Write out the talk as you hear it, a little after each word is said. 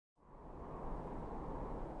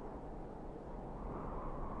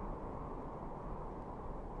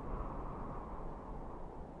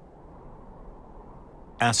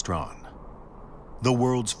Astron, the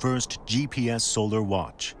world's first GPS solar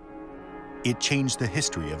watch. It changed the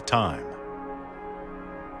history of time.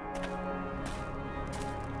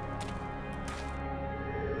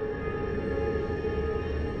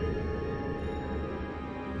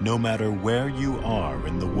 No matter where you are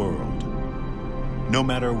in the world, no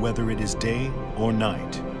matter whether it is day or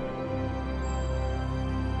night,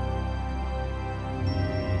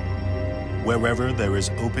 wherever there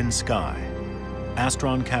is open sky,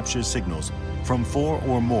 Astron captures signals from 4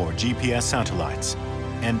 or more GPS satellites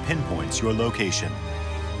and pinpoints your location.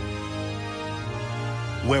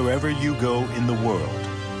 Wherever you go in the world,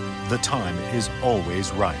 the time is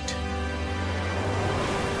always right.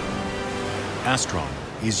 Astron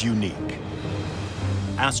is unique.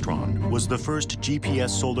 Astron was the first GPS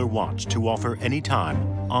solar watch to offer anytime,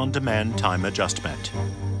 on-demand time adjustment.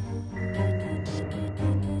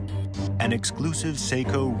 An exclusive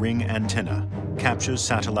SEIKO ring antenna captures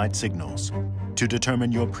satellite signals to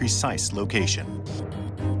determine your precise location.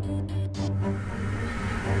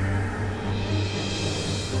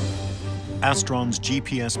 Astron's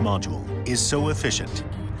GPS module is so efficient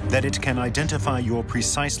that it can identify your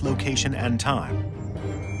precise location and time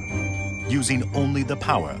using only the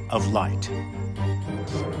power of light.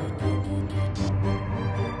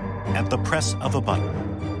 At the press of a button,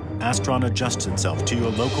 Astron adjusts itself to your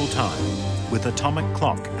local time with atomic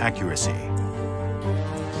clock accuracy.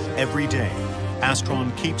 Every day,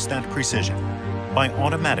 Astron keeps that precision by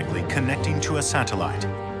automatically connecting to a satellite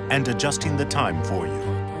and adjusting the time for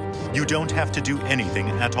you. You don't have to do anything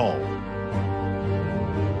at all.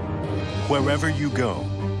 Wherever you go,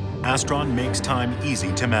 Astron makes time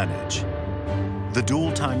easy to manage. The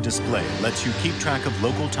dual time display lets you keep track of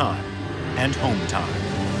local time and home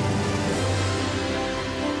time.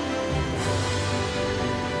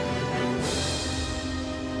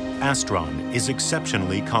 Astron is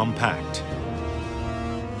exceptionally compact,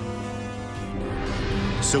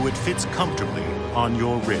 so it fits comfortably on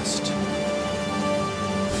your wrist.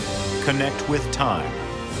 Connect with time,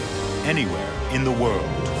 anywhere in the world.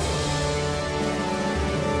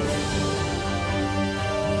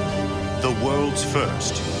 The world's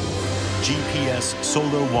first GPS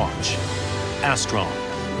solar watch, Astron.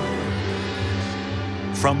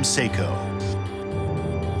 From SEIKO.